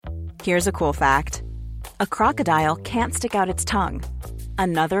Here's a cool fact. A crocodile can't stick out its tongue.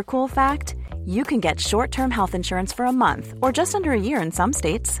 Another cool fact, you can get short-term health insurance for a month or just under a year in some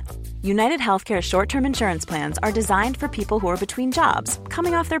states. United Healthcare short-term insurance plans are designed for people who are between jobs,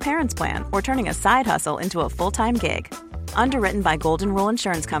 coming off their parents' plan, or turning a side hustle into a full-time gig. Underwritten by Golden Rule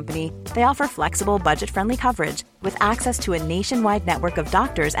Insurance Company, they offer flexible, budget-friendly coverage with access to a nationwide network of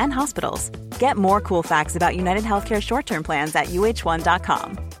doctors and hospitals. Get more cool facts about United Healthcare short-term plans at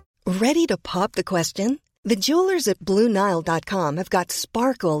uh1.com. Ready to pop the question? The jewelers at BlueNile.com have got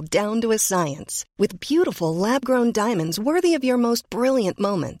sparkle down to a science with beautiful lab-grown diamonds worthy of your most brilliant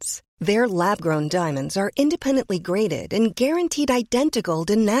moments. Their lab-grown diamonds are independently graded and guaranteed identical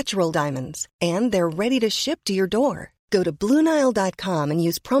to natural diamonds, and they're ready to ship to your door. Go to BlueNile.com and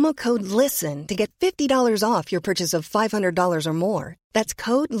use promo code LISTEN to get $50 off your purchase of $500 or more. That's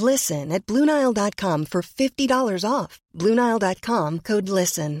code LISTEN at BlueNile.com for $50 off. BlueNile.com, code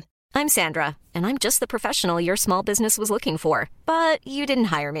LISTEN. I'm Sandra, and I'm just the professional your small business was looking for. But you didn't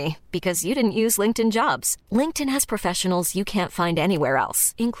hire me because you didn't use LinkedIn Jobs. LinkedIn has professionals you can't find anywhere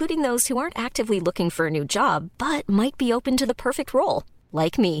else, including those who aren't actively looking for a new job, but might be open to the perfect role,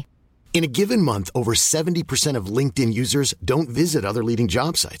 like me. In a given month, over 70% of LinkedIn users don't visit other leading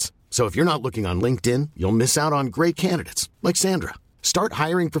job sites. So if you're not looking on LinkedIn, you'll miss out on great candidates like Sandra. Start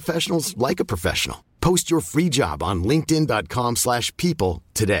hiring professionals like a professional. Post your free job on linkedin.com/people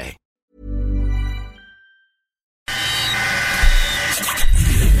today.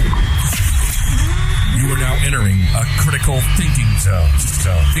 You are now entering a critical thinking zone.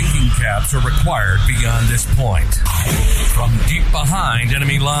 Thinking caps are required beyond this point. From deep behind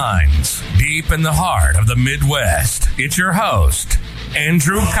enemy lines, deep in the heart of the Midwest, it's your host,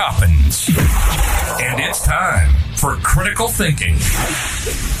 Andrew Coppins. And it's time for Critical Thinking.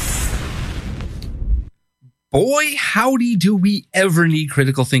 Boy, howdy, do we ever need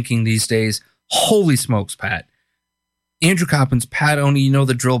critical thinking these days. Holy smokes, Pat. Andrew Coppins, Pat Oney, you know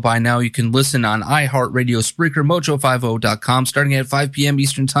the drill by now. You can listen on iHeartRadio, Spreaker, Mojo50.com, starting at 5 p.m.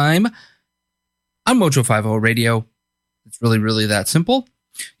 Eastern Time on Mojo50 Radio. It's really, really that simple.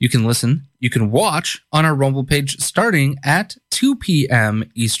 You can listen, you can watch on our Rumble page starting at 2 p.m.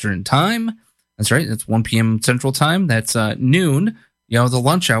 Eastern Time. That's right, that's 1 p.m. Central Time. That's noon, the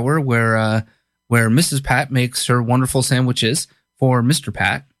lunch hour where Mrs. Pat makes her wonderful sandwiches for Mr.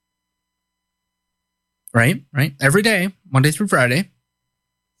 Pat. Right. Every day, Monday through Friday.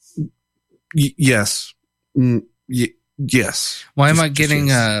 Yes. Yes. Why am I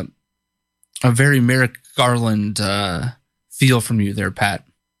getting a very Merrick Garland feel from you there, Pat?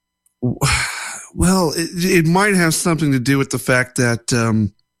 Well, it might have something to do with the fact that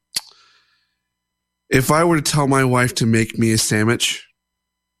if I were to tell my wife to make me a sandwich,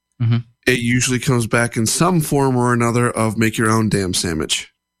 it usually comes back in some form or another of make your own damn sandwich.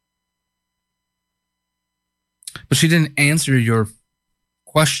 But she didn't answer your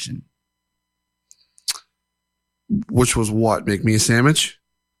question. Which was what? Make me a sandwich?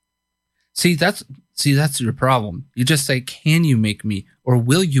 See, that's your problem. You just say, can you make me or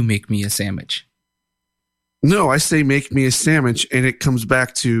will you make me a sandwich? No, I say make me a sandwich and it comes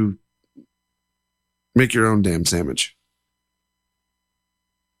back to make your own damn sandwich.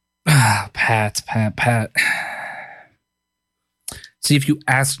 Pat. See, if you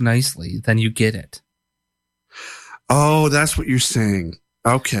ask nicely, then you get it. Oh, that's what you're saying.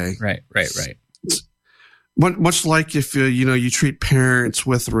 Okay. Right. Much like if you treat parents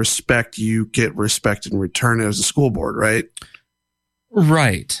with respect, you get respect in return as a school board, right?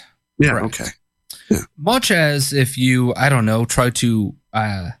 Right. Yeah. Right. Okay. Yeah. Much as if you, don't try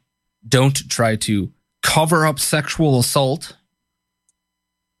to cover up sexual assault.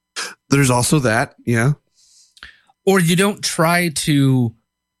 There's also that, yeah. Or you don't try to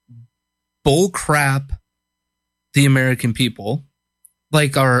bullcrap the American people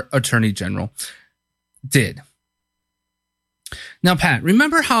like our Attorney General did. Now, Pat,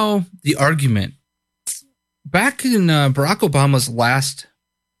 remember how the argument back in Barack Obama's last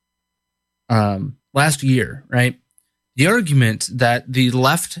year, right? The argument that the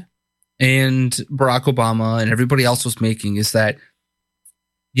left and Barack Obama and everybody else was making is that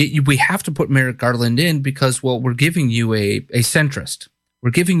we have to put Merrick Garland in because, well, we're giving you a centrist.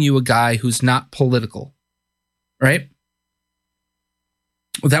 We're giving you a guy who's not political, right?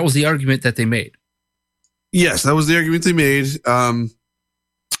 Well, that was the argument that they made. Yes, that was the argument they made.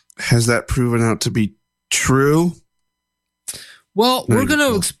 Has that proven out to be true? Well, we're going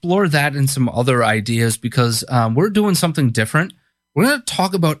to explore that and some other ideas because we're doing something different. We're going to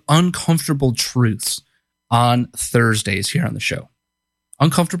talk about uncomfortable truths on Thursdays here on the show.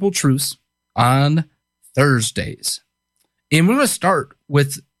 Uncomfortable truths on Thursdays. And we're going to start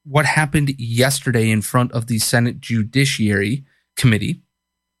with what happened yesterday in front of the Senate Judiciary Committee.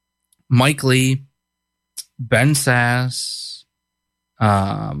 Mike Lee, Ben Sass,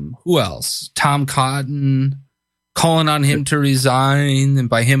 who else? Tom Cotton, calling on him to resign. And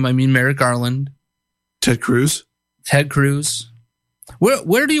by him, I mean Merrick Garland. Ted Cruz.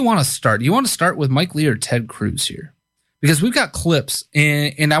 Where do you want to start? Do you want to start with Mike Lee or Ted Cruz here? Because we've got clips,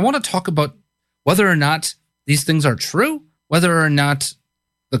 and I want to talk about whether or not these things are true, whether or not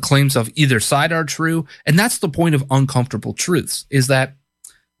the claims of either side are true. And that's the point of uncomfortable truths, is that,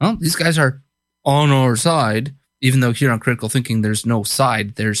 well, these guys are on our side, even though here on Critical Thinking, there's no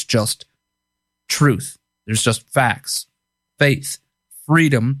side. There's just truth. There's just facts, faith,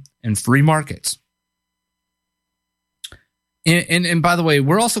 freedom, and free markets. And by the way,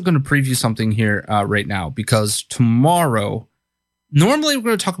 we're also going to preview something here right now, because tomorrow, normally we're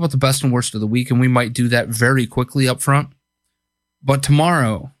going to talk about the best and worst of the week, and we might do that very quickly up front. But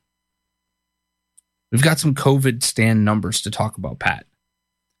tomorrow, we've got some COVID stand numbers to talk about, Pat.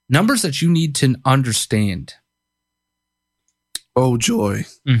 Numbers that you need to understand. Oh, joy.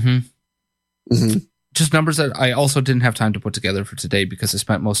 Just numbers that I also didn't have time to put together for today because I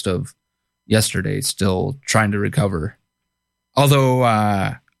spent most of yesterday still trying to recover.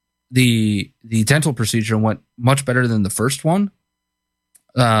 Although the dental procedure went much better than the first one.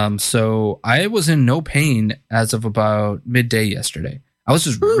 So I was in no pain as of about midday yesterday. I was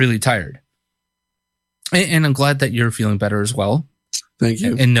just really tired. And I'm glad that you're feeling better as well. Thank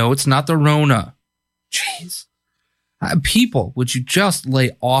you. And no, it's not the Rona. Jeez. People, would you just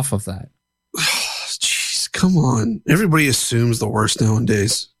lay off of that? Jeez, come on. Everybody assumes the worst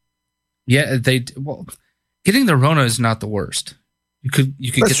nowadays. Yeah, well, getting the Rona is not the worst. You could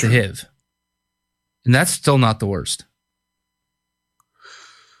get the HIV. And that's still not the worst.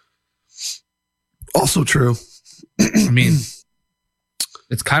 Also true. I mean,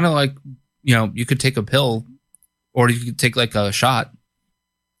 it's kind of like, you could take a pill or you could take like a shot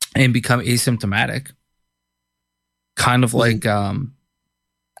and become asymptomatic. Kind of like, getting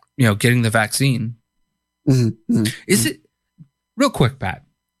the vaccine. Is it, real quick, Pat,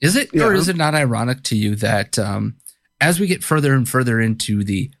 is it or is it not ironic to you that as we get further and further into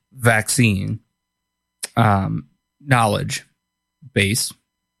the vaccine knowledge base,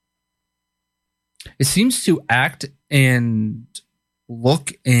 it seems to act and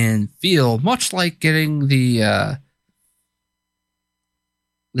look and feel much like getting the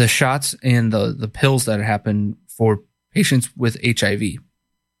shots and the pills that happen for patients with HIV. You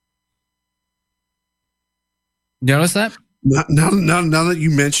notice that? Now that you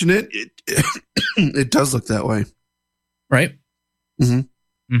mention it, it does look that way. Right?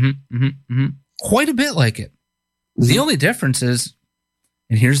 Quite a bit like it. The only difference is,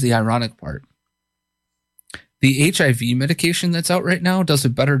 and here's the ironic part, the HIV medication that's out right now does a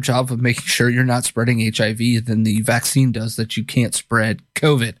better job of making sure you're not spreading HIV than the vaccine does that you can't spread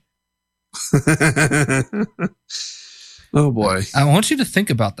COVID. Oh, boy. I want you to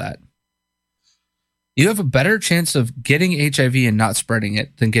think about that. You have a better chance of getting HIV and not spreading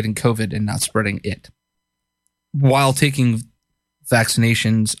it than getting COVID and not spreading it, while taking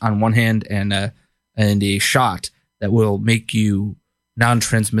vaccinations on one hand and a shot that will make you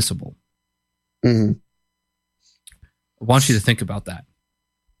non-transmissible. I want you to think about that.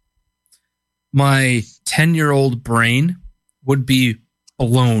 My 10-year-old brain would be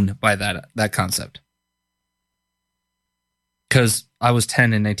blown by that concept, because I was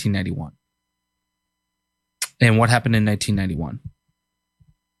 10 in 1991. And what happened in 1991?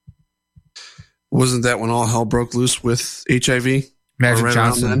 Wasn't that when all hell broke loose with HIV? Magic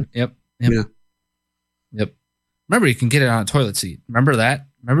Johnson. Yep. Yeah. Yep. Remember, you can get it on a toilet seat. Remember that?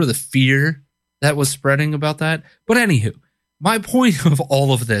 Remember the fear that was spreading about that? But anywho, my point of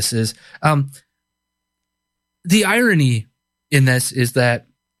all of this is the irony in this is that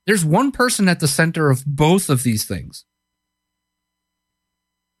there's one person at the center of both of these things.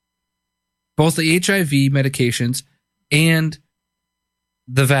 Both the HIV medications and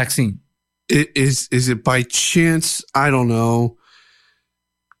the vaccine. Is it by chance, I don't know,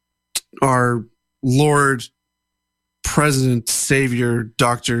 our Lord, President, Savior,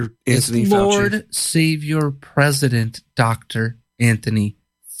 Dr. Anthony Fauci? Lord, Savior, President, Dr. Anthony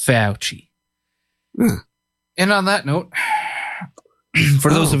Fauci. And on that note,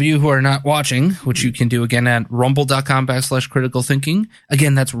 for those of you who are not watching, which you can do again at rumble.com/critical thinking.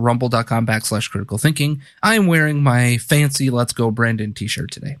 Again, that's rumble.com/critical thinking. I'm wearing my fancy Let's Go Brandon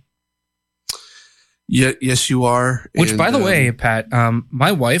t-shirt today. Yeah, yes, you are. Which, by the way, Pat,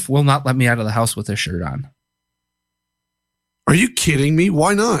 my wife will not let me out of the house with this shirt on. Are you kidding me?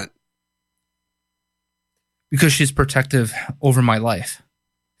 Why not? Because she's protective over my life.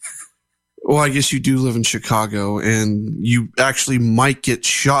 Well, I guess you do live in Chicago, and you actually might get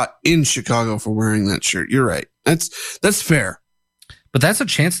shot in Chicago for wearing that shirt. You're right. That's fair. But that's a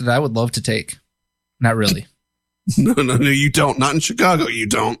chance that I would love to take. Not really. No, you don't. Not in Chicago, you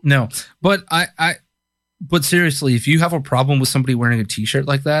don't. No, but but seriously, if you have a problem with somebody wearing a t-shirt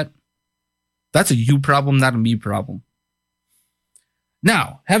like that, that's a you problem, not a me problem.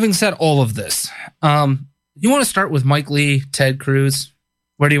 Now, having said all of this, you want to start with Mike Lee, Ted Cruz?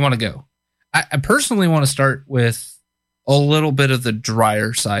 Where do you want to go? I personally want to start with a little bit of the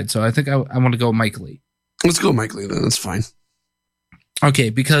drier side, so I think I want to go Mike Lee. Let's go Mike Lee then. That's fine. Okay,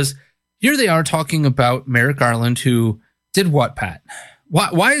 because here they are talking about Merrick Garland, who did what, Pat?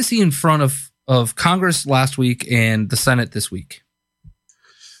 Why is he in front of Congress last week and the Senate this week?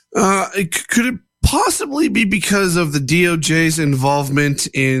 Could it possibly be because of the DOJ's involvement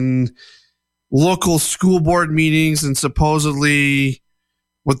in local school board meetings and supposedly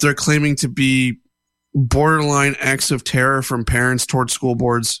what they're claiming to be borderline acts of terror from parents towards school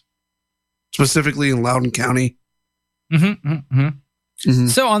boards, specifically in Loudoun County?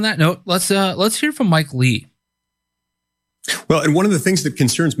 So on that note, let's hear from Mike Lee. Well, and one of the things that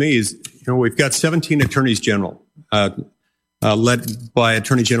concerns me is, we've got 17 attorneys general, led by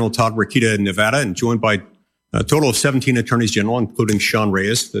Attorney General Todd Rokita in Nevada, and joined by a total of 17 attorneys general, including Sean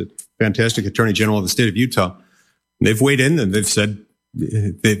Reyes, the fantastic attorney general of the state of Utah. And they've weighed in and they've said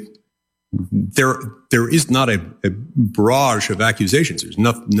that there is not a barrage of accusations. There's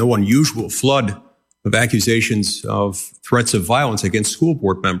no unusual flood of accusations of threats of violence against school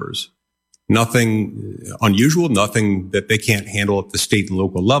board members. Nothing unusual, nothing that they can't handle at the state and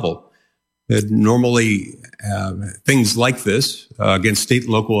local level. Normally, things like this against state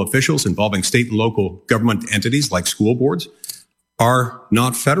and local officials involving state and local government entities like school boards are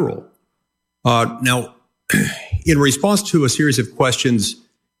not federal. Now, in response to a series of questions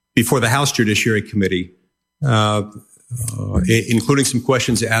before the House Judiciary Committee, including some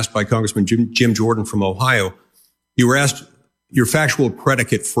questions asked by Congressman Jim Jordan from Ohio, you were asked your factual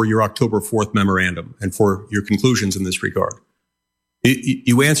predicate for your October 4th memorandum and for your conclusions in this regard.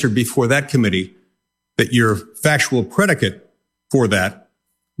 You answered before that committee that your factual predicate for that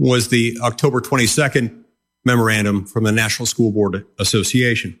was the October 22nd memorandum from the National School Board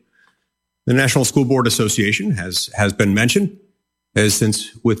Association. The National School Board Association has been mentioned, has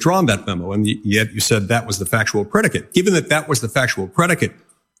since withdrawn that memo, and yet you said that was the factual predicate. Given that was the factual predicate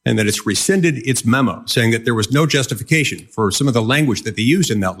and that it's rescinded its memo saying that there was no justification for some of the language that they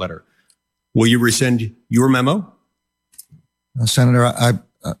used in that letter, will you rescind your memo? Senator,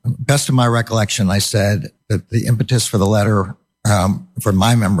 best of my recollection, I said that the impetus for the letter, for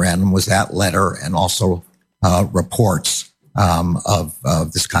my memorandum, was that letter and also reports of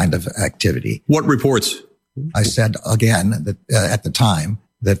this kind of activity. What reports? I said again that at the time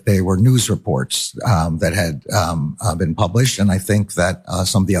that they were news reports that had been published, and I think that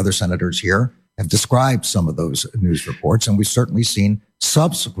some of the other senators here have described some of those news reports, and we've certainly seen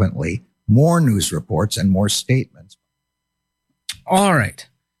subsequently more news reports and more statements. All right.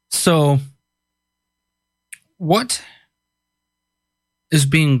 So what is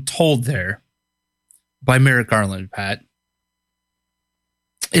being told there by Merrick Garland, Pat,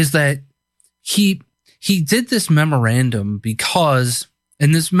 is that he did this memorandum because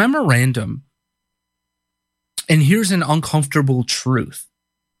in this memorandum, and here's an uncomfortable truth,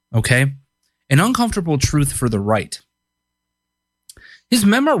 okay? An uncomfortable truth for the right. His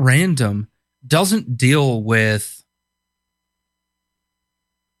memorandum doesn't deal with,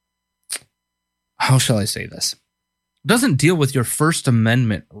 how shall I say this? It doesn't deal with your First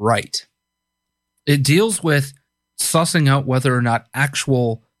Amendment right. It deals with sussing out whether or not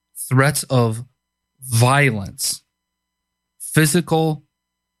actual threats of violence, physical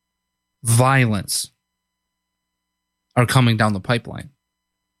violence, are coming down the pipeline.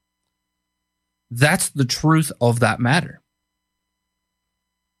 That's the truth of that matter.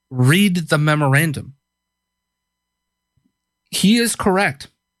 Read the memorandum. He is correct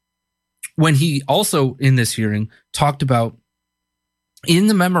when he also, in this hearing, talked about, in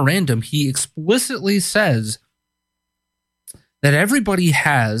the memorandum, he explicitly says that everybody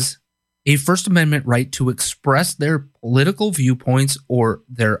has a First Amendment right to express their political viewpoints or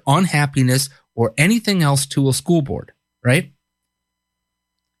their unhappiness or anything else to a school board, right?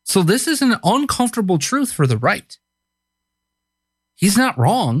 So this is an uncomfortable truth for the right. He's not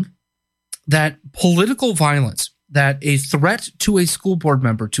wrong that political violence, that a threat to a school board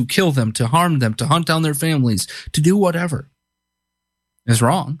member to kill them, to harm them, to hunt down their families, to do whatever, is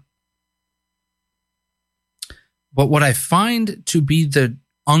wrong. But what I find to be the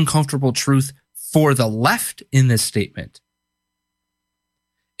uncomfortable truth for the left in this statement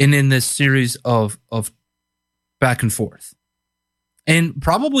and in this series of back and forth. And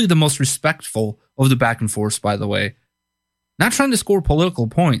probably the most respectful of the back and forth, by the way. Not trying to score political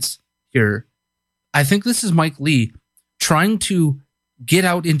points here. I think this is Mike Lee trying to get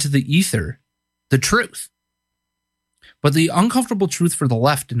out into the ether the truth. But the uncomfortable truth for the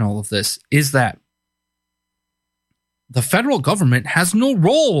left in all of this is that the federal government has no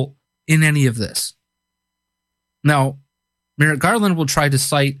role in any of this. Now, Merrick Garland will try to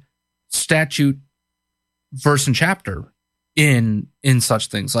cite statute, verse, and chapter in such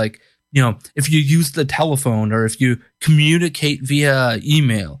things like, if you use the telephone or if you communicate via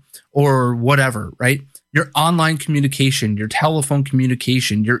email or whatever, right? Your online communication, your telephone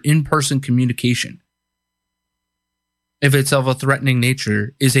communication, your in-person communication, if it's of a threatening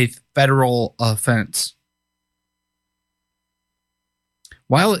nature, is a federal offense.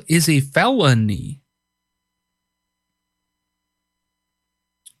 While it is a felony,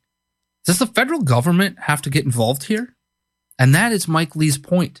 does the federal government have to get involved here? And that is Mike Lee's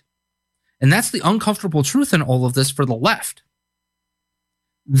point. And that's the uncomfortable truth in all of this for the left.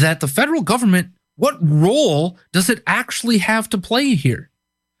 That the federal government, what role does it actually have to play here?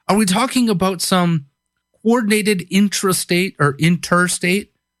 Are we talking about some coordinated intrastate or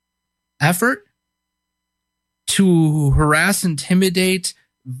interstate effort to harass, intimidate,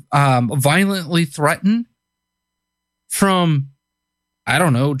 violently threaten from, I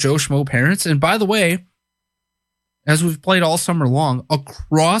don't know, Joe Schmo parents? And by the way, as we've played all summer long,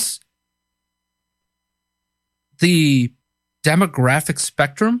 across the demographic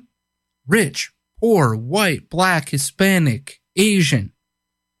spectrum, rich, poor, white, black, Hispanic, Asian,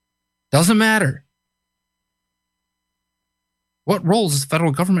 doesn't matter. What role does the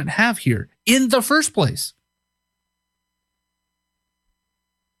federal government have here in the first place?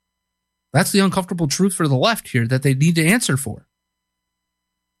 That's the uncomfortable truth for the left here that they need to answer for.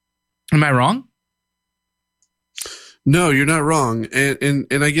 Am I wrong? No, you're not wrong. And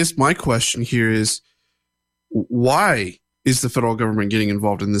I guess my question here is, why is the federal government getting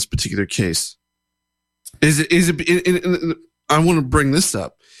involved in this particular case? Is it I want to bring this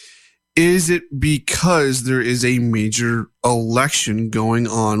up. Is it because there is a major election going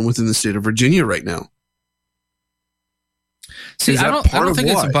on within the state of Virginia right now? See, I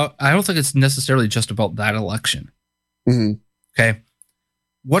don't think it's necessarily just about that election. Mm-hmm. Okay.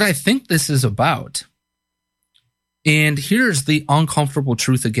 What I think this is about, and here's the uncomfortable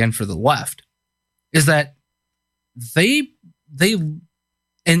truth again for the left, is that they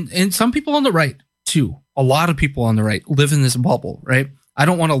and some people on the right too, a lot of people on the right live in this bubble, right? I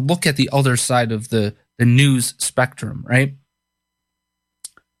don't want to look at the other side of the news spectrum, right?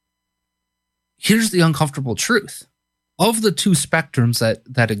 Here's the uncomfortable truth. Of the two spectrums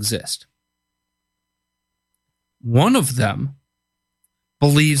that exist, one of them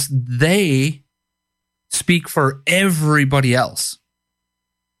believes they speak for everybody else,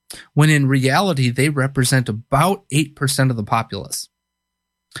 when in reality, they represent about 8% of the populace.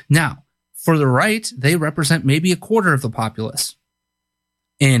 Now, for the right, they represent maybe a quarter of the populace.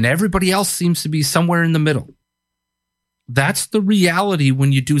 And everybody else seems to be somewhere in the middle. That's the reality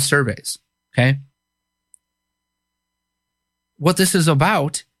when you do surveys, okay? What this is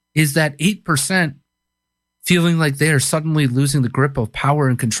about is that 8% feeling like they are suddenly losing the grip of power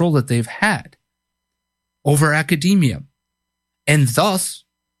and control that they've had over academia. And thus,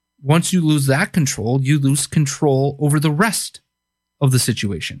 once you lose that control, you lose control over the rest of the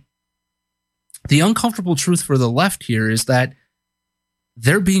situation. The uncomfortable truth for the left here is that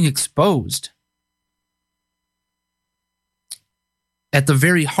they're being exposed at the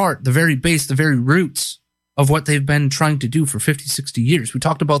very heart, the very base, the very roots of what they've been trying to do for 50, 60 years. We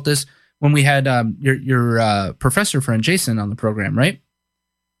talked about this when we had your professor friend Jason on the program, right?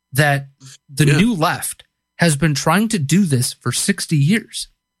 That the new left has been trying to do this for 60 years.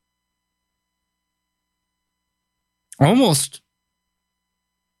 Almost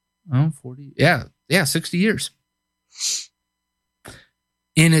 40. Yeah, 60 years.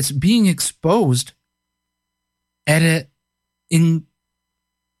 And it's being exposed at an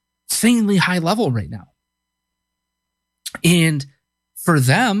insanely high level right now. And for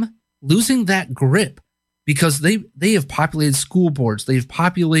them, losing that grip, because they have populated school boards, they've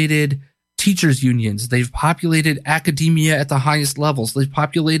populated teachers' unions, they've populated academia at the highest levels, they've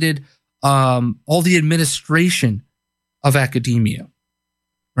populated all the administration of academia,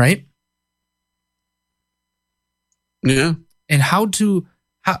 right? Yeah. And how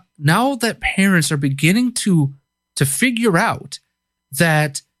now that parents are beginning to figure out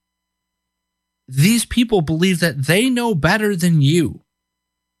that these people believe that they know better than you,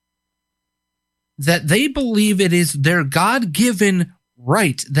 that they believe it is their God-given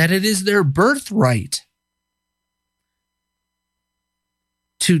right, that it is their birthright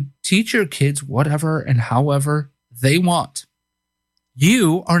to teach your kids whatever and however they want.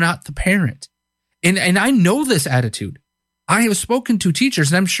 You are not the parent. And I know this attitude. I have spoken to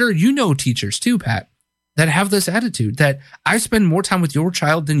teachers, and I'm sure you know teachers too, Pat, that have this attitude that I spend more time with your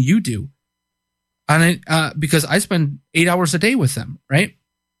child than you do. And because I spend 8 hours a day with them, right?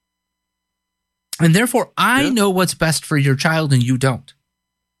 And therefore, I know what's best for your child and you don't.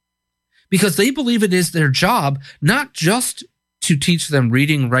 Because they believe it is their job not just to teach them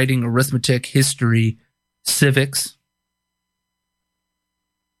reading, writing, arithmetic, history, civics,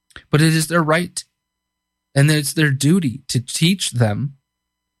 but it is their right and it's their duty to teach them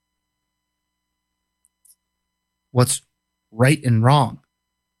what's right and wrong.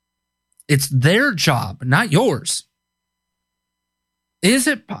 It's their job, not yours.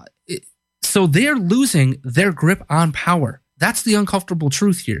 So they're losing their grip on power. That's the uncomfortable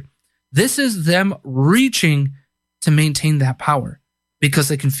truth here. This is them reaching to maintain that power because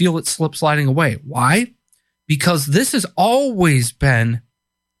they can feel it sliding away. Why? Because this has always been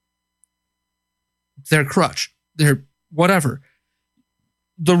their crutch, their whatever,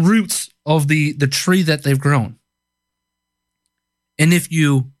 the roots of the tree that they've grown. And if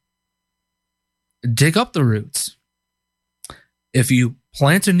you dig up the roots, if you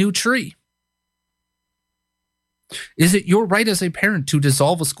plant a new tree, is it your right as a parent to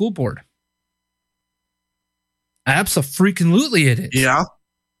dissolve a school board? Abso-freaking-lutely it is. Yeah.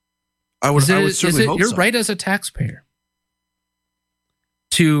 I would certainly hope so. Your right as a taxpayer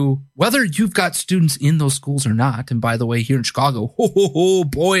to, whether you've got students in those schools or not, and by the way, here in Chicago,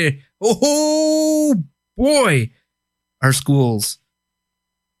 boy, our schools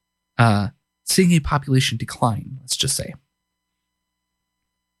seeing a population decline, let's just say.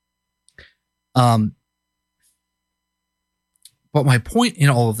 But my point in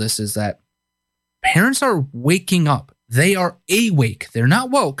all of this is that parents are waking up. They are awake. They're not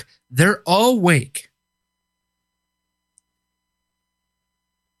woke. They're awake.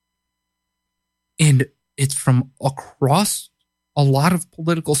 And it's from across a lot of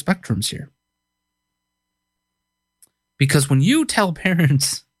political spectrums here. Because when you tell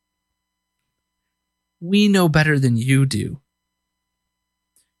parents, we know better than you do,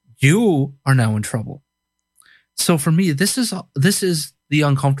 you are now in trouble. So for me, this is the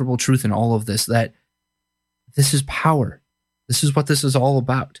uncomfortable truth in all of this, that this is power. This is what this is all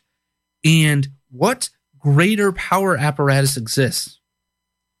about. And what greater power apparatus exists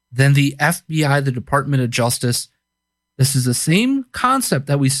than the FBI, the Department of Justice? This is the same concept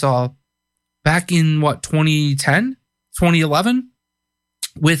that we saw back in 2010, 2011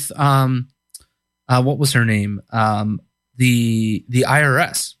 with what was her name? The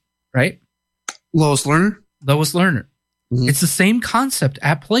IRS, right? Lois Lerner. Mm-hmm. It's the same concept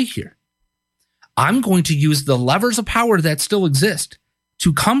at play here. I'm going to use the levers of power that still exist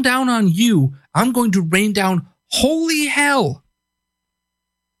to come down on you. I'm going to rain down holy hell.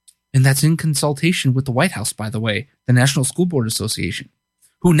 And that's in consultation with the White House, by the way, the National School Board Association,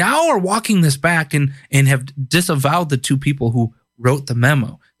 who now are walking this back and have disavowed the two people who wrote the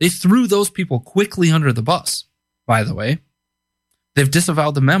memo. They threw those people quickly under the bus, by the way. They've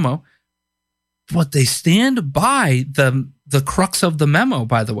disavowed the memo. But they stand by the crux of the memo,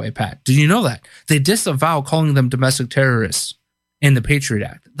 by the way, Pat. Did you know that? They disavow calling them domestic terrorists in the Patriot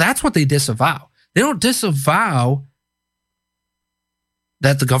Act. That's what they disavow. They don't disavow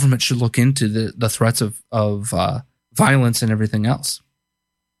that the government should look into the threats of violence and everything else.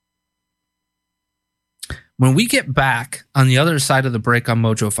 When we get back on the other side of the break on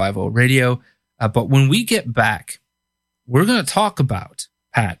Mojo 50 Radio, but when we get back, we're going to talk about,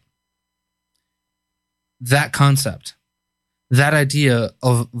 Pat, that concept, that idea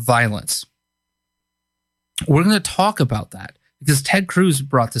of violence. We're going to talk about that because Ted Cruz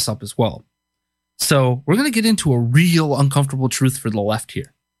brought this up as well. So we're going to get into a real uncomfortable truth for the left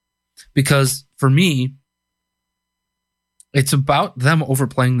here. Because for me, it's about them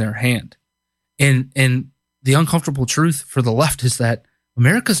overplaying their hand. And the uncomfortable truth for the left is that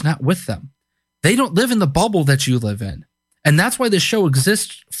America's not with them. They don't live in the bubble that you live in. And that's why this show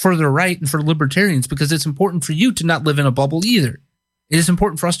exists for the right and for libertarians, because it's important for you to not live in a bubble either. It is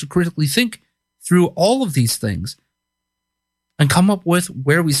important for us to critically think through all of these things and come up with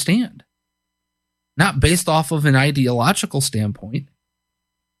where we stand. Not based off of an ideological standpoint.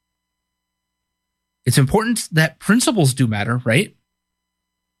 It's important that principles do matter, right?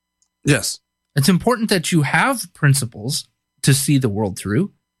 Yes. It's important that you have principles to see the world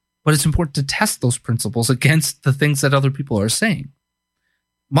through. But it's important to test those principles against the things that other people are saying.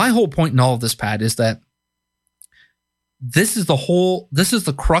 My whole point in all of this, Pat, is that this is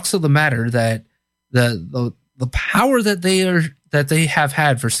the crux of the matter, that the power that they have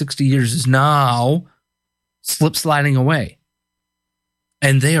had for 60 years is now sliding away.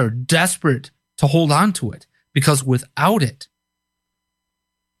 And they are desperate to hold on to it, because without it,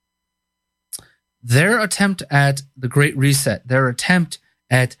 their attempt at the Great Reset, their attempt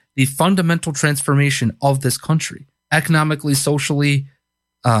at the fundamental transformation of this country, economically, socially,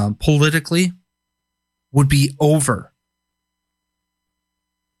 politically, would be over.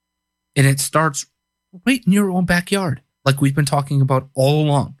 And it starts right in your own backyard, like we've been talking about all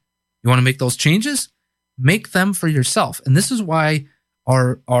along. You want to make those changes? Make them for yourself. And this is why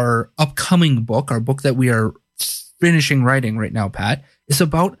our upcoming book, our book that we are finishing writing right now, Pat, is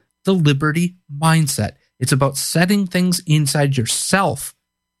about the liberty mindset. It's about setting things inside yourself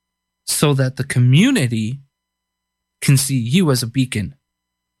so that the community can see you as a beacon.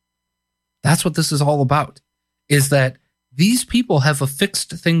 That's what this is all about, is that these people have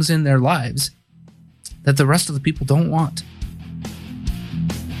affixed things in their lives that the rest of the people don't want.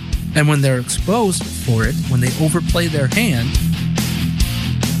 And when they're exposed for it, when they overplay their hand,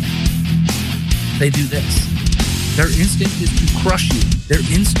 they do this. Their instinct is to crush you. Their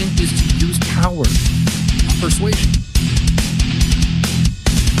instinct is to use power, not persuasion.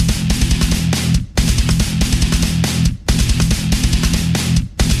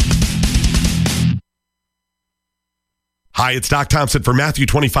 Hi, it's Doc Thompson for Matthew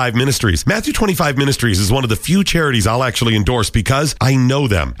 25 Ministries. Matthew 25 Ministries is one of the few charities I'll actually endorse because I know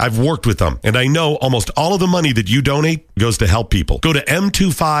them. I've worked with them, and I know almost all of the money that you donate goes to help people. Go to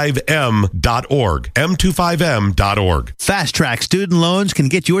m25m.org, m25m.org. Fast Track Student Loans can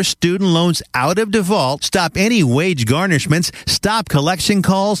get your student loans out of default, stop any wage garnishments, stop collection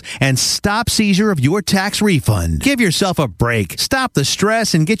calls, and stop seizure of your tax refund. Give yourself a break. Stop the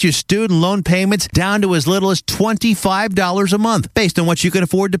stress and get your student loan payments down to as little as $25 a month based on what you can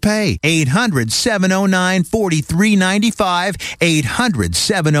afford to pay. 800-709-4395,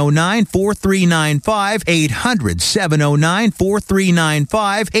 800-709-4395,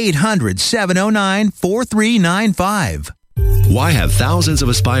 800-709-4395, 800-709-4395. Why have thousands of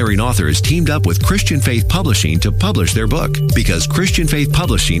aspiring authors teamed up with Christian Faith Publishing to publish their book? Because Christian Faith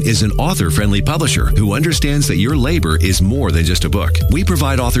Publishing is an author-friendly publisher who understands that your labor is more than just a book. We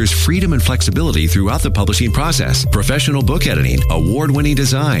provide authors freedom and flexibility throughout the publishing process, professional book editing, award-winning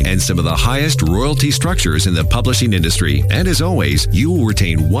design, and some of the highest royalty structures in the publishing industry. And as always, you will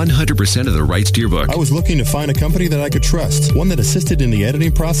retain 100% of the rights to your book. I was looking to find a company that I could trust, one that assisted in the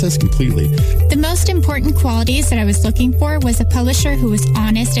editing process completely. The most important qualities that I was looking for was a publisher who was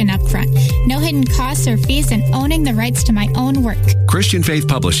honest and upfront, no hidden costs or fees, and owning the rights to my own work. Christian Faith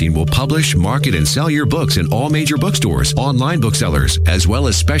Publishing will publish, market, and sell your books in all major bookstores, online booksellers, as well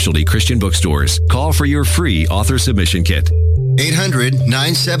as specialty Christian bookstores. Call for your free author submission kit.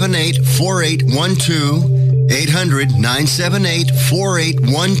 800-978-4812.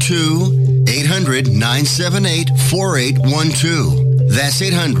 800-978-4812. 800-978-4812. That's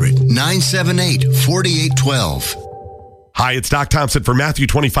 800-978-4812. Hi, it's Doc Thompson for Matthew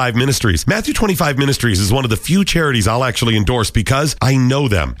 25 Ministries. Matthew 25 Ministries is one of the few charities I'll actually endorse because I know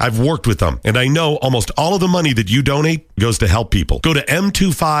them. I've worked with them, and I know almost all of the money that you donate goes to help people. Go to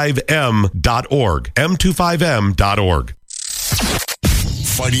m25m.org, m25m.org.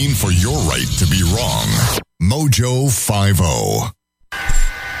 Fighting for your right to be wrong. Mojo 50.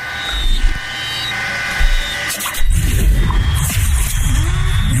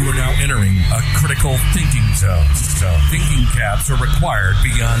 You are now entering a critical thinking zone. Thinking caps are required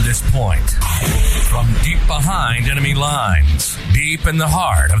beyond this point. From deep behind enemy lines, deep in the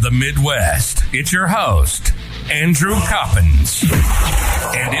heart of the Midwest, it's your host, Andrew Coppins.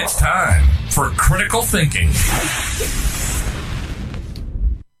 And it's time for Critical Thinking.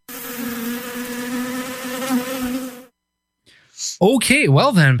 Okay,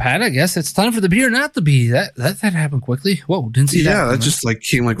 well then, Pat, I guess it's time for the be or not the be. That happened quickly. Whoa, didn't see that. Yeah, that just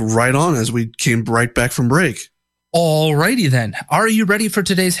came right on as we came right back from break. Alrighty then. Are you ready for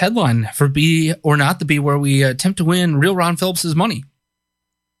today's headline for be or not the be, where we attempt to win real Ron Phillips's money?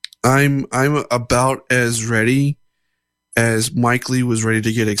 I'm about as ready as Mike Lee was ready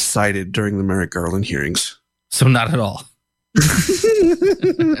to get excited during the Merrick Garland hearings. So not at all.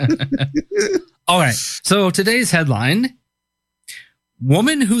 All right. So today's headline: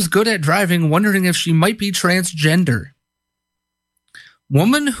 woman who's good at driving wondering if she might be transgender.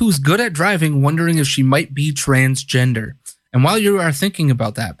 Woman who's good at driving wondering if she might be transgender. And while you are thinking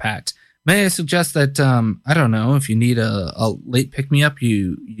about that, Pat, may I suggest that, I don't know, if you need a late pick-me-up,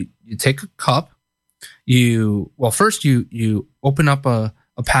 you take a cup. First you open up a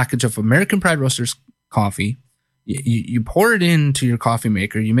package of American Pride Roasters coffee. You pour it into your coffee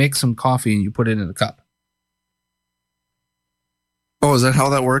maker, you make some coffee, and you put it in a cup. Oh, is that how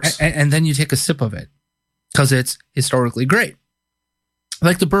that works? And then you take a sip of it because it's historically great.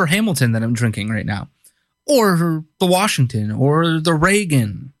 Like the Burr Hamilton that I'm drinking right now, or the Washington, or the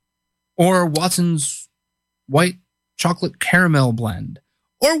Reagan, or Watson's white chocolate caramel blend,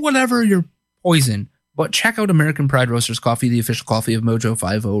 or whatever your poison. But check out American Pride Roasters Coffee, the official coffee of Mojo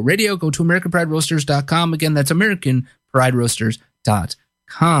 50 Radio. Go to AmericanPrideRoasters.com. Again, that's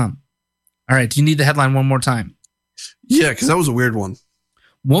AmericanPrideRoasters.com. All right, do you need the headline one more time? Yeah, because that was a weird one.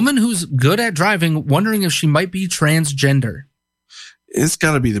 Woman who's good at driving, wondering if she might be transgender. It's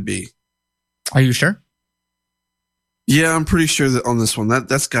got to be the B. Are you sure? Yeah, I'm pretty sure that on this one,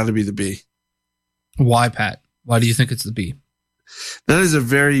 that's got to be the B. Why, Pat? Why do you think it's the B? That is a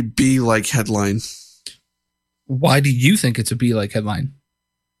very B-like headline. Why do you think it's a B-like headline?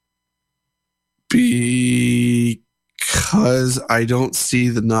 Because I don't see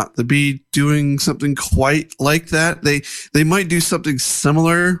not the B doing something quite like that. They might do something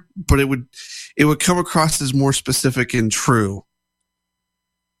similar, but it would come across as more specific and true.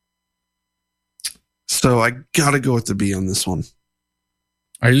 So I gotta go with the B on this one.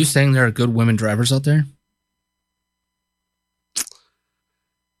 Are you saying there are good women drivers out there?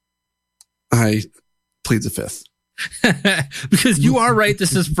 I plead the fifth. Because you are right.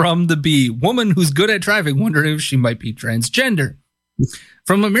 This is from the B. Woman who's good at driving, wondering if she might be transgender.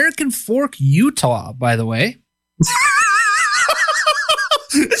 From American Fork, Utah, by the way.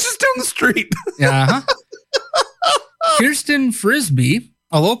 It's just down the street. Uh-huh. Kirsten Frisbee,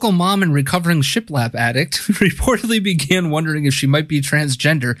 a local mom and recovering shiplap addict, reportedly began wondering if she might be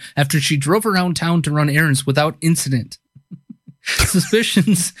transgender after she drove around town to run errands without incident.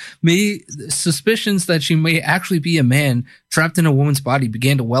 Suspicions that she may actually be a man trapped in a woman's body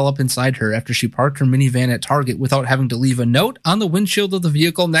began to well up inside her after she parked her minivan at Target without having to leave a note on the windshield of the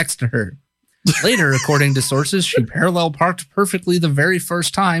vehicle next to her. Later, according to sources, she parallel parked perfectly the very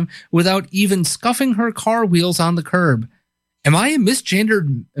first time without even scuffing her car wheels on the curb. Am I a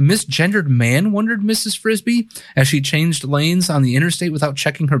misgendered man, wondered Mrs. Frisbee, as she changed lanes on the interstate without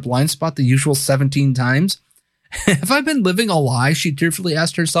checking her blind spot the usual 17 times? Have I been living a lie? She tearfully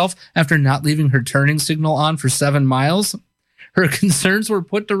asked herself after not leaving her turning signal on for 7 miles. Her concerns were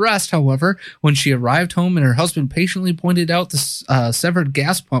put to rest, however, when she arrived home and her husband patiently pointed out the severed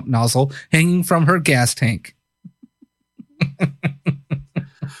gas pump nozzle hanging from her gas tank.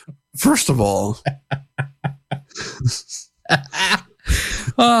 First of all,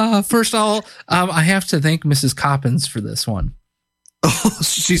 I have to thank Mrs. Coppins for this one. Oh,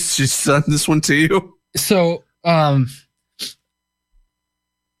 she sent this one to you? So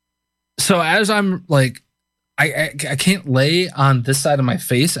as I'm like, I can't lay on this side of my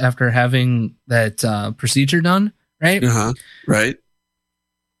face after having that procedure done, right? Uh-huh. Right.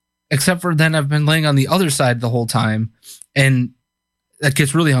 Except for then I've been laying on the other side the whole time, and that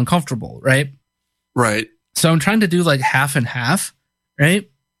gets really uncomfortable, right? Right. So I'm trying to do like half and half, right?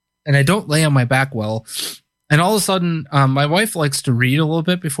 And I don't lay on my back well. And all of a sudden, my wife likes to read a little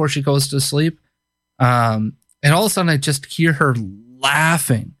bit before she goes to sleep. And all of a sudden I just hear her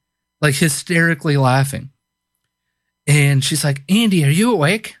laughing, like hysterically laughing. And she's like, Andy, are you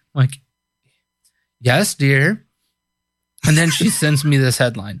awake? I'm like, yes, dear. And then she sends me this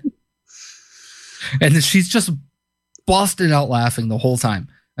headline. And then she's just busted out laughing the whole time.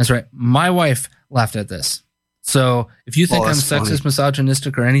 That's right. My wife laughed at this. So if you think I'm sexist,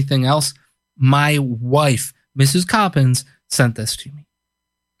 misogynistic, or anything else, my wife, Mrs. Coppins, sent this to me.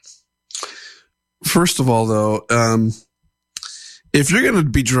 First of all, though, if you're going to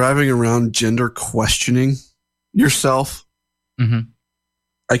be driving around gender questioning yourself, mm-hmm.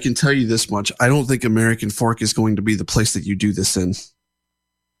 I can tell you this much. I don't think American Fork is going to be the place that you do this in.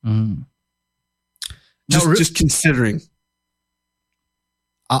 Mm. Just considering.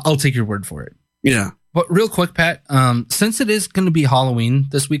 I'll take your word for it. Yeah. But real quick, Pat, since it is going to be Halloween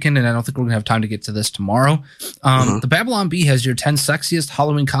this weekend, and I don't think we're going to have time to get to this tomorrow, the Babylon Bee has your 10 sexiest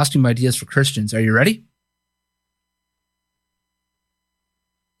Halloween costume ideas for Christians. Are you ready?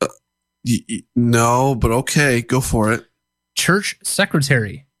 No, but okay, go for it. Church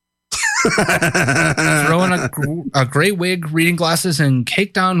secretary. Throw in a gray wig, reading glasses, and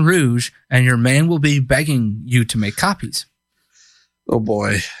caked on rouge, and your man will be begging you to make copies. Oh,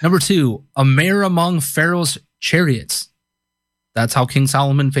 boy. Number 2, a mayor among Pharaoh's chariots. That's how King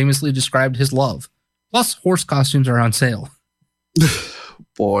Solomon famously described his love. Plus, horse costumes are on sale.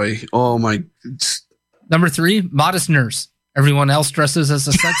 Boy. Oh, my. Number 3, modest nurse. Everyone else dresses as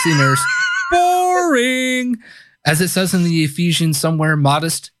a sexy nurse. Boring. As it says in the Ephesians somewhere,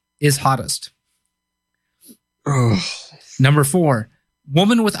 modest is hottest. Number 4,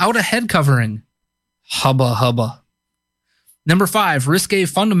 woman without a head covering. Hubba hubba. Number 5, risque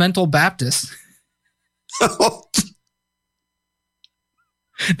fundamental Baptist.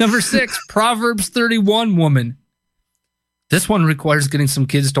 Number 6, Proverbs 31 woman. This one requires getting some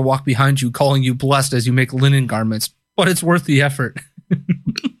kids to walk behind you, calling you blessed as you make linen garments, but it's worth the effort.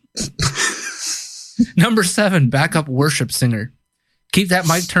 Number 7, backup worship singer. Keep that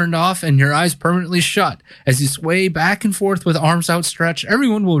mic turned off and your eyes permanently shut. As you sway back and forth with arms outstretched,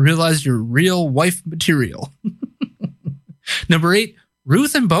 everyone will realize you're real wife material. Number 8,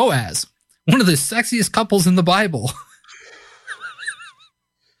 Ruth and Boaz, one of the sexiest couples in the Bible.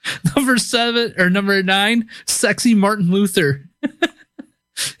 Number 9, sexy Martin Luther.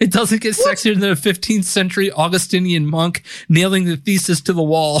 It doesn't get sexier than a 15th century Augustinian monk nailing the thesis to the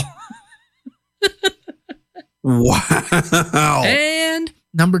wall. Wow. And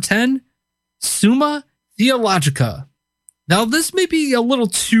number 10, Summa Theologica. Now, this may be a little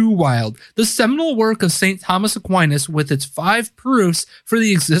too wild. The seminal work of St. Thomas Aquinas, with its 5 proofs for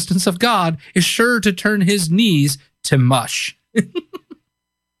the existence of God, is sure to turn his knees to mush.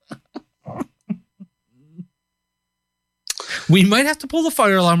 We might have to pull the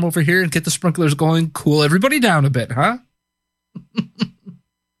fire alarm over here and get the sprinklers going, cool everybody down a bit, huh?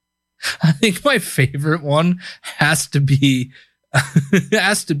 I think my favorite one has to be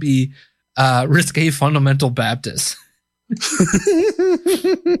risque fundamental Baptist. Because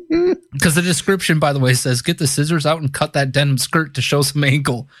the description, by the way, says, get the scissors out and cut that denim skirt to show some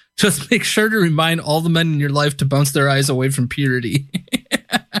ankle. Just make sure to remind all the men in your life to bounce their eyes away from purity.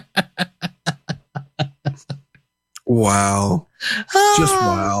 Wow. Just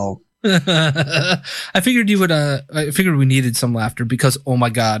wow. I figured we needed some laughter because, oh my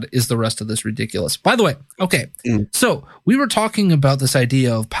God, is the rest of this ridiculous. By the way, okay, so we were talking about this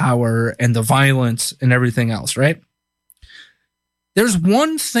idea of power and the violence and everything else, right? There's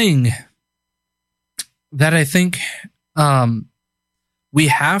one thing that I think we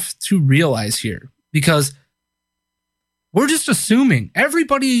have to realize here, because we're just assuming.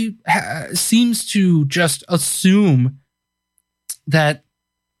 Everybody seems to just assume that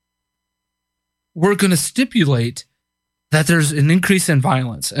we're going to stipulate that there's an increase in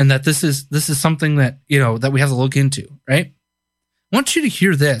violence and that this is something that, that we have to look into, right? I want you to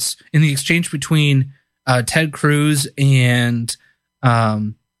hear this in the exchange between Ted Cruz and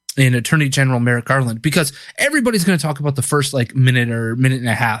Attorney General Merrick Garland, because everybody's going to talk about the first minute or minute and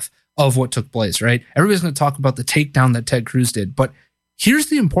a half of what took place, right? Everybody's going to talk about the takedown that Ted Cruz did. But here's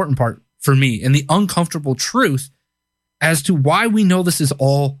the important part for me and the uncomfortable truth as to why we know this is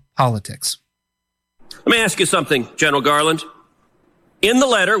all politics. Let me ask you something, General Garland. In the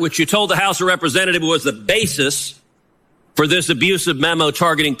letter, which you told the House of Representatives was the basis for this abusive memo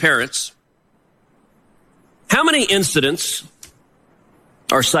targeting parents, how many incidents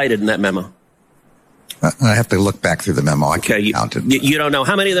are cited in that memo? I have to look back through the memo. I can't count it. You don't know.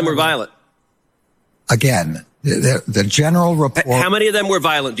 How many of them were violent? Again, the general report. How many of them were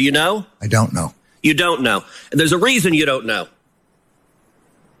violent? Do you know? I don't know. You don't know. And there's a reason you don't know.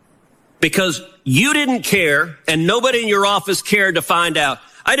 Because you didn't care, and nobody in your office cared to find out.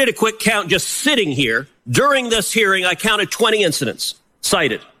 I did a quick count just sitting here. During this hearing, I counted 20 incidents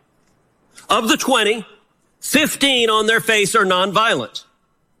cited. Of the 20, 15 on their face are nonviolent.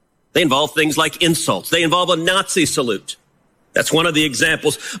 They involve things like insults. They involve a Nazi salute. That's one of the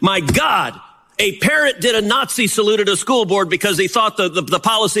examples. My God, a parent did a Nazi salute at a school board because he thought the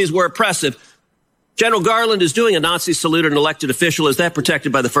policies were oppressive. General Garland is doing a Nazi salute at an elected official. Is that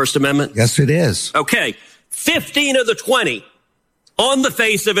protected by the First Amendment? Yes, it is. Okay. 15 of the 20 on the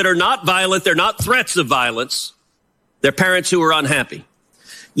face of it are not violent. They're not threats of violence. They're parents who are unhappy.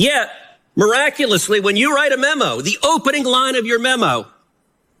 Yet, miraculously, when you write a memo, the opening line of your memo,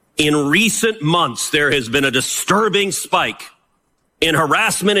 in recent months, there has been a disturbing spike in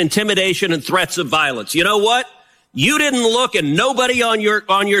harassment, intimidation, and threats of violence. You know what? You didn't look, and nobody on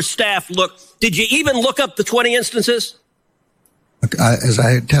your staff looked. Did you even look up the 20 instances? As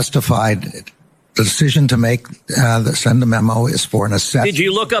I testified, the decision to send a memo is for an assessment. Did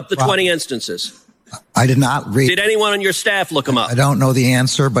you look up the 20 instances? I did not read. Did anyone on your staff look them up? I don't know the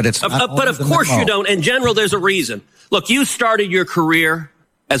answer, but it's not but of course you don't. In general, there's a reason. Look, you started your career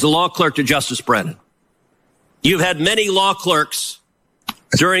as a law clerk to Justice Brennan. You've had many law clerks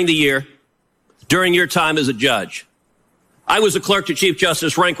during the year, during your time as a judge. I was a clerk to Chief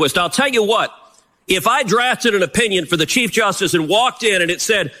Justice Rehnquist. I'll tell you what, if I drafted an opinion for the Chief Justice and walked in and it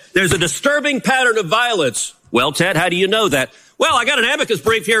said, there's a disturbing pattern of violence. Well, Ted, how do you know that? Well, I got an amicus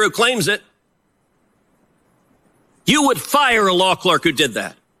brief here who claims it. You would fire a law clerk who did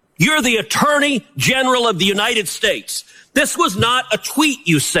that. You're the Attorney General of the United States. This was not a tweet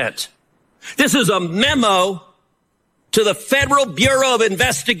you sent. This is a memo to the Federal Bureau of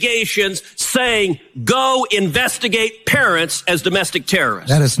Investigations saying, go investigate parents as domestic terrorists.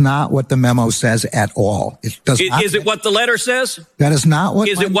 That is not what the memo says at all. It does not. Is it what the letter says? That is not what.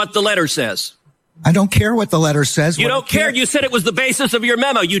 Is it what the letter says? I don't care what the letter says. You don't care. You said it was the basis of your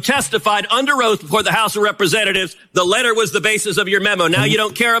memo. You testified under oath before the House of Representatives. The letter was the basis of your memo. Now you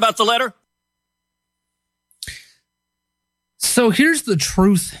don't care about the letter? So here's the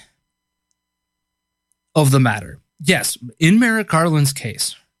truth of the matter. Yes, in Merrick Garland's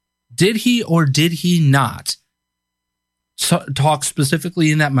case, did he or did he not talk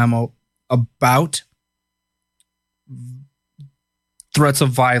specifically in that memo about threats of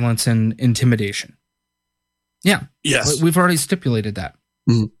violence and intimidation? Yeah. Yes. We've already stipulated that.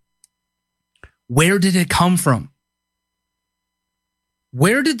 Mm-hmm. Where did it come from?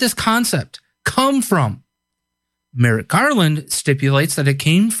 Where did this concept come from? Merrick Garland stipulates that it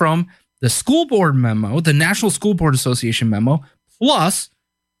came from the school board memo, the National School Board Association memo, plus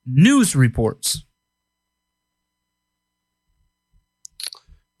news reports.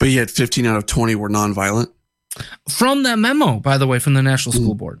 But yet 15 out of 20 were nonviolent. From that memo, by the way, from the National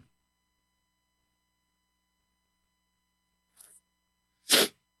School Board.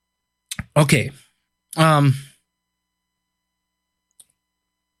 Okay.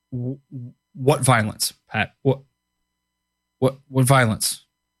 What violence, Pat? What violence?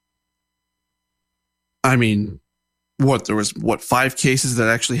 I mean, there was 5 cases that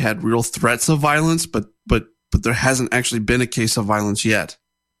actually had real threats of violence, but there hasn't actually been a case of violence yet.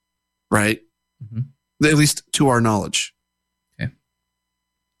 Right? Mm-hmm. At least to our knowledge. Okay.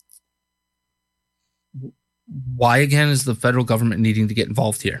 Why again is the federal government needing to get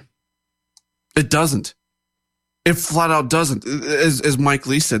involved here? It doesn't. It flat out doesn't. As Mike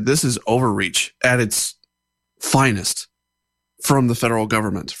Lee said, this is overreach at its finest from the federal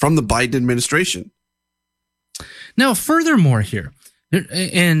government, from the Biden administration. Now, furthermore here,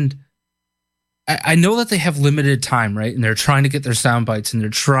 and I know that they have limited time, right? And they're trying to get their sound bites and they're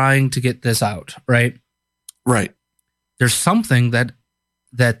trying to get this out, right? Right. There's something that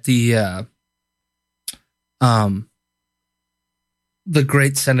the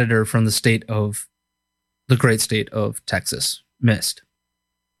great senator from the great state of Texas missed.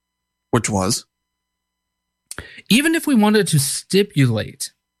 Which was? Even if we wanted to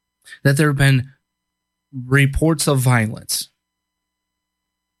stipulate that there have been reports of violence,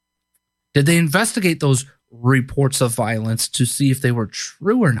 did they investigate those reports of violence to see if they were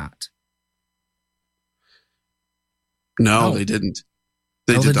true or not? No, they didn't.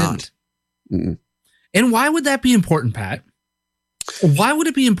 They did not. And why would that be important, Pat? Why would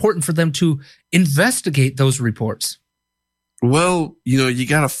it be important for them to investigate those reports? Well, you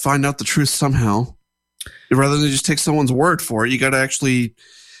got to find out the truth somehow. Rather than just take someone's word for it, you got to actually,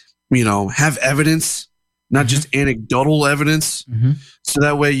 have evidence, not just anecdotal evidence. Mm-hmm. So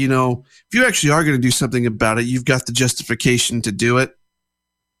that way, if you actually are going to do something about it, you've got the justification to do it.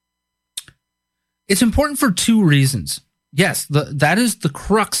 It's important for 2 reasons. Yes, that is the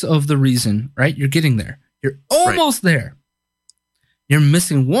crux of the reason, right? You're getting there. You're almost there. You're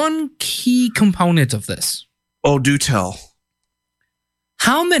missing one key component of this. Oh, do tell.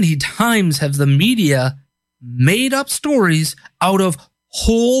 How many times have the media made up stories out of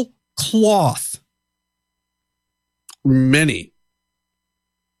whole cloth? Many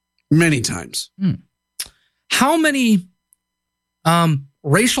times. How many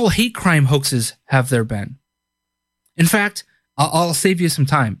racial hate crime hoaxes have there been? In fact, I'll save you some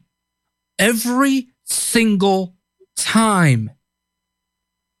time. Every single time,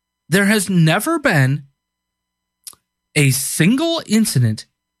 there has never been a single incident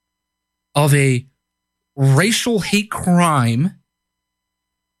of a racial hate crime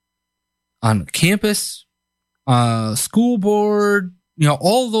on campus, school board,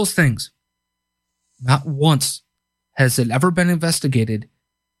 all of those things. Not once has it ever been investigated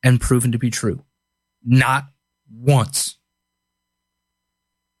and proven to be true. Not once.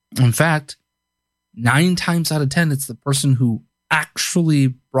 In fact, 9 times out of 10, it's the person who actually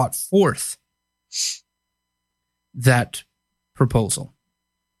brought forth that proposal,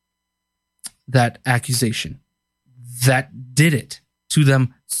 that accusation, that did it to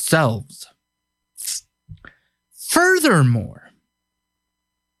themselves. Furthermore,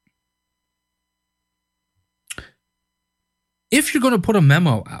 if you're going to put a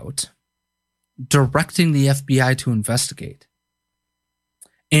memo out directing the FBI to investigate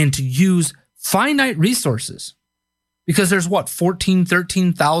and to use finite resources, because there's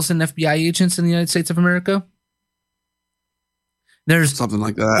 13,000 FBI agents in the United States of America? There's something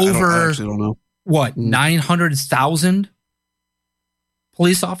like that. I actually don't know. What, 900,000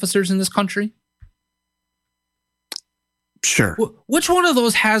 police officers in this country? Sure. Which one of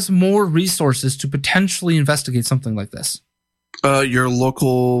those has more resources to potentially investigate something like this? Your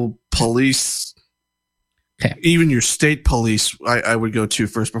local police. Okay. Even your state police, I would go to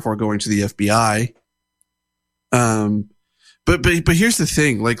first before going to the FBI. But here's the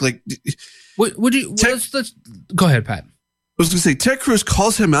thing, like, would you? Go ahead, Pat. I was going to say, Ted Cruz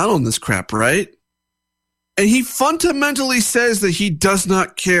calls him out on this crap, right? And he fundamentally says that he does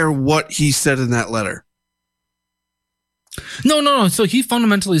not care what he said in that letter. No. So he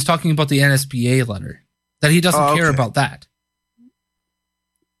fundamentally is talking about the NSBA letter, that he doesn't care about that.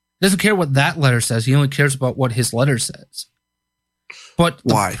 He doesn't care what that letter says. He only cares about what his letter says. But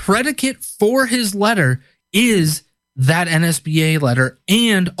the predicate for his letter is that NSBA letter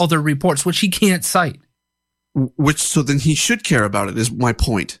and other reports, which he can't cite. So then he should care about it, is my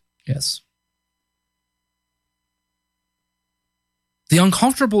point. Yes. The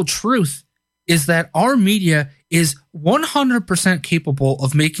uncomfortable truth is that our media is 100% capable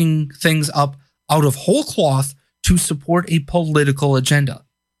of making things up out of whole cloth to support a political agenda.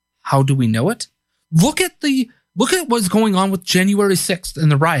 How do we know it? Look at what's going on with January 6th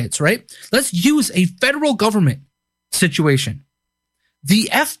and the riots, right? Let's use a federal government situation. The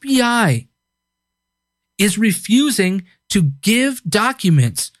FBI is refusing to give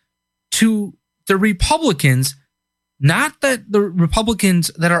documents to the Republicans, not that the Republicans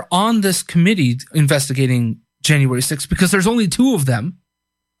that are on this committee investigating January 6th, because there's only 2 of them.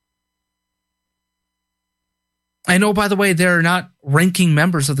 I know, by the way, they're not ranking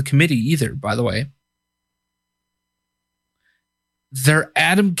members of the committee either, by the way. They're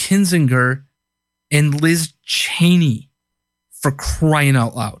Adam Kinzinger and Liz Cheney, for crying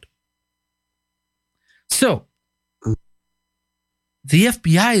out loud. So, the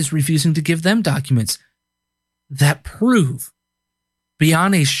FBI is refusing to give them documents that prove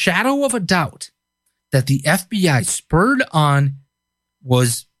beyond a shadow of a doubt that the FBI spurred on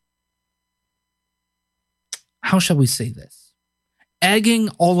was, how shall we say this, egging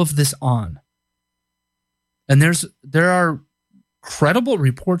all of this on. And there are credible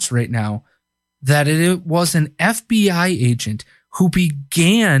reports right now that it was an FBI agent who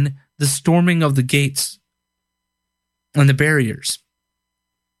began the storming of the gates and the barriers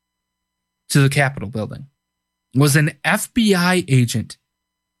to the Capitol building. It was an FBI agent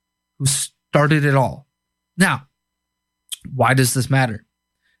who started it all. Now, why does this matter?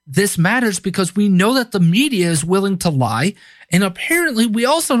 This matters because we know that the media is willing to lie, and apparently we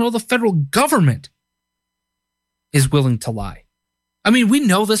also know the federal government is willing to lie. I mean, we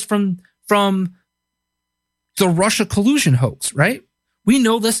know this from the Russia collusion hoax, right? We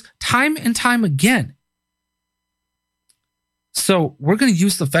know this time and time again. So we're going to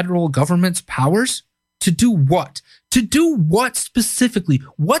use the federal government's powers to do what? To do what specifically?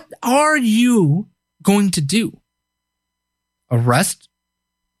 What are you going to do? Arrest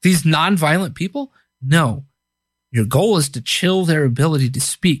these nonviolent people? No. Your goal is to chill their ability to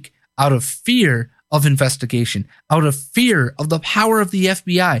speak out of fear of investigation, out of fear of the power of the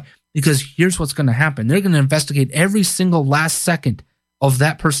FBI. Because here's what's going to happen. They're going to investigate every single last second of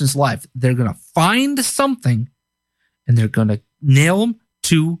that person's life. They're going to find something and they're going to nail them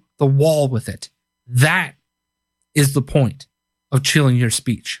to the wall with it. That is the point of chilling your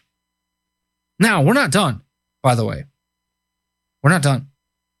speech. Now, we're not done, by the way. We're not done.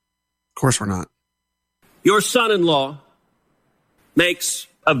 Of course we're not. Your son-in-law makes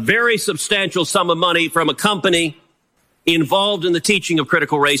a very substantial sum of money from a company involved in the teaching of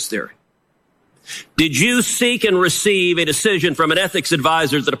critical race theory. Did you seek and receive a decision from an ethics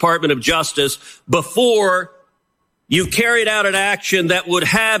advisor at the Department of Justice before you carried out an action that would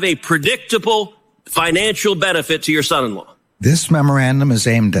have a predictable financial benefit to your son-in-law? This memorandum is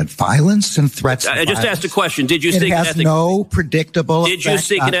aimed at violence and threats. I just asked a question. Did you seek an ethics? It has no predictable. Did you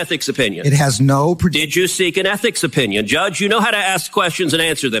seek an ethics opinion? It has no. Did you seek an ethics opinion, Judge? You know how to ask questions and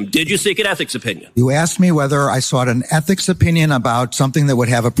answer them. Did you seek an ethics opinion? You asked me whether I sought an ethics opinion about something that would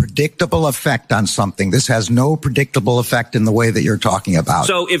have a predictable effect on something. This has no predictable effect in the way that you're talking about.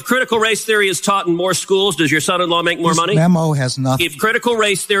 So, if critical race theory is taught in more schools, does your son-in-law make more money? This memo has nothing. If critical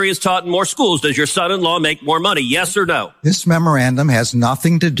race theory is taught in more schools, does your son-in-law make more money? Yes or no? This memorandum has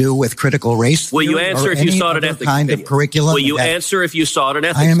nothing to do with critical race Will theory you answer or if you any sought an other ethics kind opinion? of curriculum. Will you that- answer if you sought an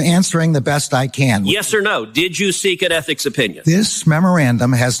ethics I am opinion? answering the best I can. Yes or no? Did you seek an ethics opinion? This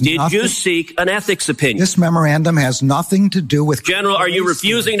memorandum has Did nothing. you seek an ethics opinion? This memorandum has nothing to do with. General, are you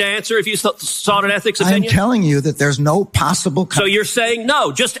refusing to answer if you sought an ethics I'm opinion? telling you that there's no possible. So you're saying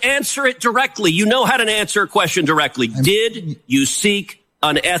no. Just answer it directly. You know how to answer a question directly. Did you seek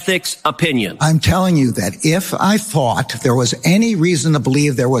an ethics opinion? I'm telling you that if I thought there was any reason to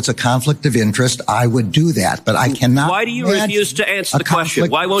believe there was a conflict of interest, I would do that. But I cannot. Why do you refuse to answer the question?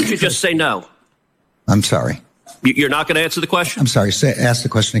 Why won't you just say no? I'm sorry. You're not going to answer the question? I'm sorry. Ask the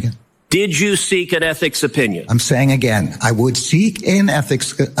question again. Did you seek an ethics opinion? I'm saying again, I would seek an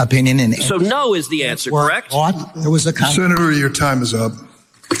ethics opinion. So no is the answer, correct? There was a Senator, your time is up.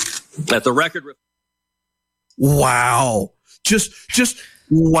 Let the record. Wow. Just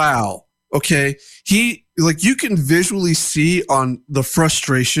wow. Okay. You can visually see on the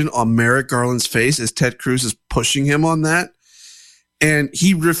frustration on Merrick Garland's face as Ted Cruz is pushing him on that. And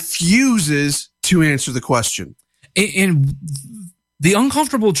he refuses to answer the question. And the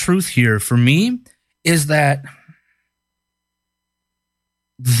uncomfortable truth here for me is that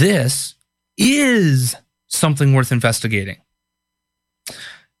this is something worth investigating.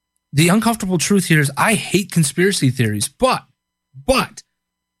 The uncomfortable truth here is I hate conspiracy theories, but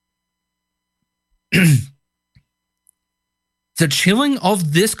the chilling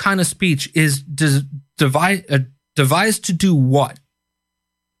of this kind of speech is devised to do what?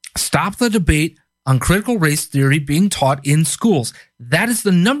 Stop the debate on critical race theory being taught in schools. That is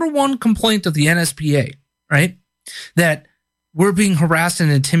the number one complaint of the NSBA, right? That we're being harassed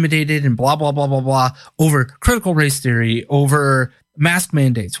and intimidated and blah, blah, blah, blah, blah over critical race theory, over mask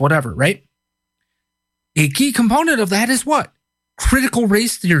mandates, whatever, right? A key component of that is what? Critical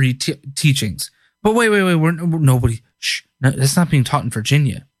race theory teachings. But wait, that's not being taught in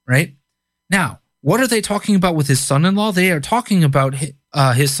Virginia, right? Now, what are they talking about with his son-in-law? They are talking about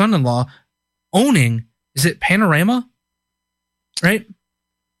his son-in-law owning, is it Panorama? Right?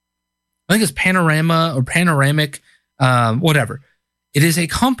 I think it's Panorama or Panoramic, whatever. It is a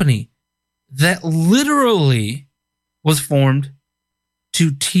company that literally was formed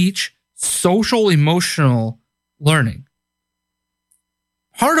to teach social emotional learning.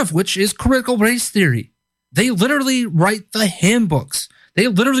 Part of which is critical race theory. They literally write the handbooks. They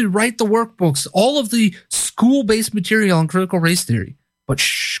literally write the workbooks, all of the school-based material on critical race theory. But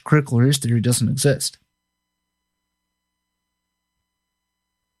critical race theory doesn't exist.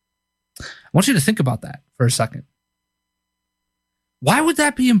 I want you to think about that for a second. Why would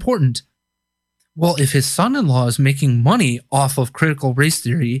that be important? Well, if his son-in-law is making money off of critical race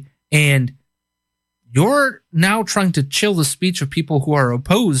theory and you're now trying to chill the speech of people who are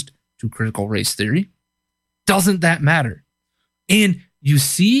opposed to critical race theory, doesn't that matter? And you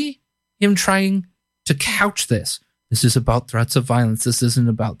see him trying to couch this. This is about threats of violence. This isn't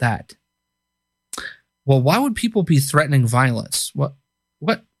about that. Well, why would people be threatening violence? What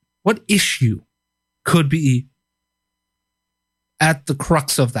issue could be at the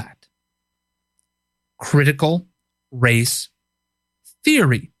crux of that? Critical race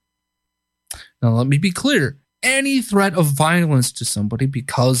theory. Now, let me be clear. Any threat of violence to somebody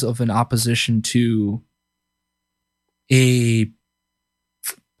because of an opposition to a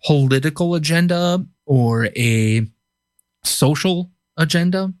political agenda or a social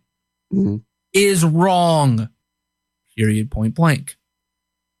agenda is wrong. Period, point blank.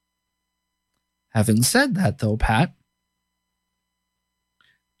 Having said that, though, Pat,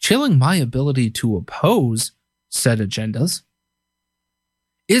 chilling my ability to oppose said agendas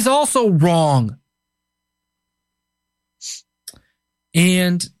is also wrong.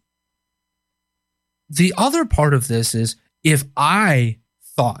 And the other part of this is if I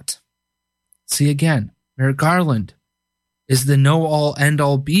thought, see again, Merrick Garland is the know-all,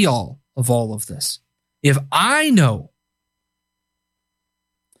 end-all, be-all of all of this. If I know.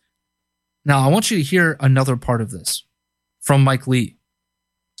 Now, I want you to hear another part of this from Mike Lee.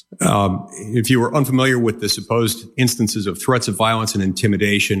 If you were unfamiliar with the supposed instances of threats of violence and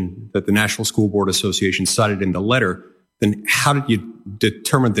intimidation that the National School Board Association cited in the letter, then how did you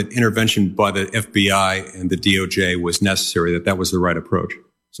determine that intervention by the FBI and the DOJ was necessary, that was the right approach?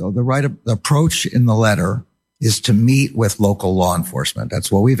 So the right approach in the letter is to meet with local law enforcement.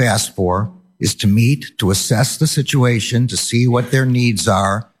 That's what we've asked for, is to meet, to assess the situation, to see what their needs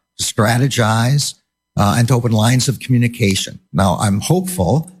are, to strategize, and to open lines of communication. Now, I'm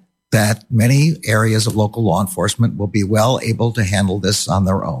hopeful that many areas of local law enforcement will be well able to handle this on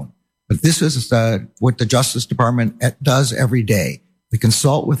their own. But this is what the Justice Department does every day. We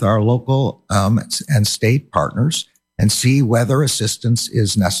consult with our local and state partners, and see whether assistance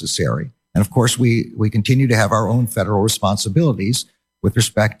is necessary. And of course, we continue to have our own federal responsibilities with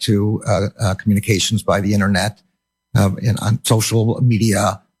respect to communications by the internet, on social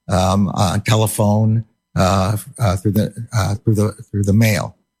media, on telephone, through the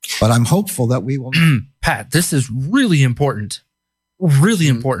mail. But I'm hopeful that we will. Pat, this is really important. Really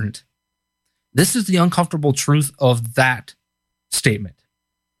important. This is the uncomfortable truth of that statement.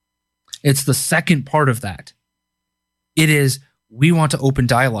 It's the second part of that. It is, we want to open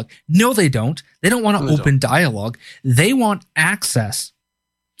dialogue. No, they don't. They don't want to open dialogue. They want access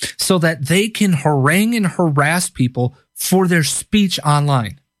so that they can harangue and harass people for their speech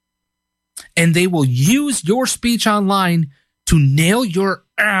online. And they will use your speech online to nail your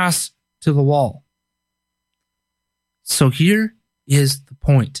ass to the wall. So here is the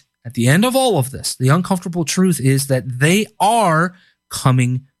point. At the end of all of this, the uncomfortable truth is that they are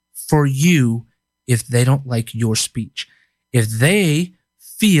coming for you if they don't like your speech. If they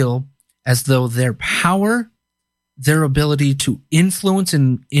feel as though their power, their ability to influence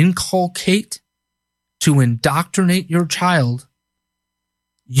and inculcate, to indoctrinate your child,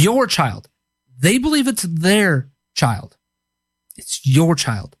 they believe it's their child. It's your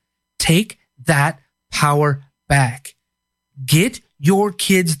child. Take that power back. Get your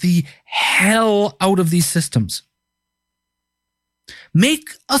kids the hell out of these systems.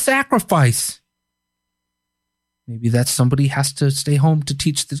 Make a sacrifice. Maybe that somebody has to stay home to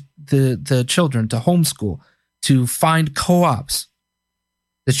teach the children, to homeschool, to find co-ops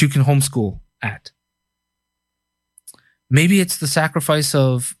that you can homeschool at. Maybe it's the sacrifice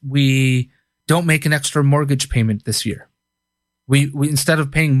of we don't make an extra mortgage payment this year. We instead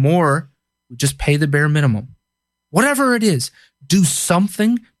of paying more, we just pay the bare minimum. Whatever it is, do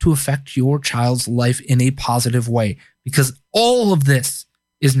something to affect your child's life in a positive way, because all of this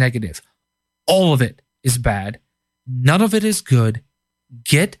is negative. All of it is bad. None of it is good.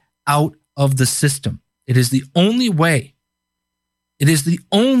 Get out of the system. It is the only way. It is the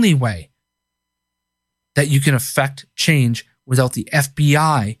only way that you can affect change without the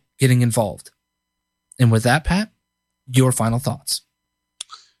FBI getting involved. And with that, Pat, your final thoughts.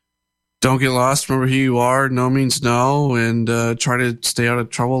 Don't get lost. Remember who you are. No means no. And try to stay out of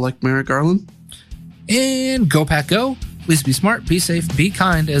trouble like Merrick Garland. And go, Pat, go. Please be smart, be safe, be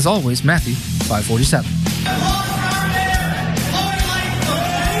kind. As always, Matthew 547.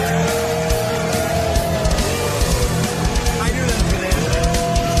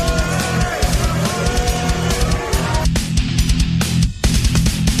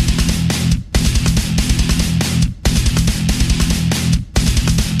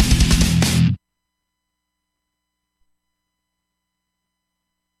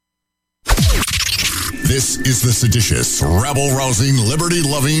 This is the seditious, rabble-rousing,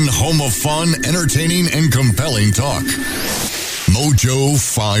 liberty-loving, home of fun, entertaining, and compelling talk. Mojo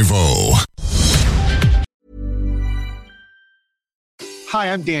 50.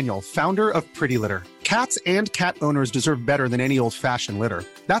 Hi, I'm Daniel, founder of Pretty Litter. Cats and cat owners deserve better than any old-fashioned litter.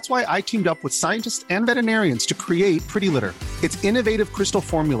 That's why I teamed up with scientists and veterinarians to create Pretty Litter. Its innovative crystal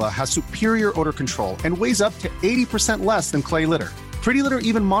formula has superior odor control and weighs up to 80% less than clay litter. Pretty Litter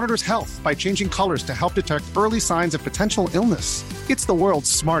even monitors health by changing colors to help detect early signs of potential illness. It's the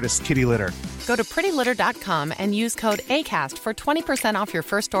world's smartest kitty litter. Go to prettylitter.com and use code ACAST for 20% off your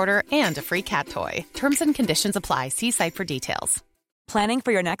first order and a free cat toy. Terms and conditions apply. See site for details. Planning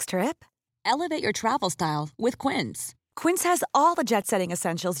for your next trip? Elevate your travel style with Quince. Quince has all the jet-setting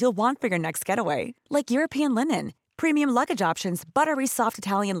essentials you'll want for your next getaway, like European linen, premium luggage options, buttery soft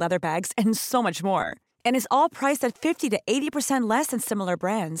Italian leather bags, and so much more. And is all priced at 50 to 80% less than similar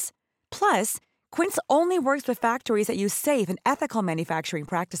brands. Plus, Quince only works with factories that use safe and ethical manufacturing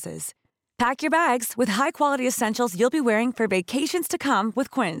practices. Pack your bags with high-quality essentials you'll be wearing for vacations to come with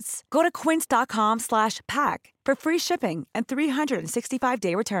Quince. Go to quince.com/pack for free shipping and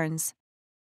 365-day returns.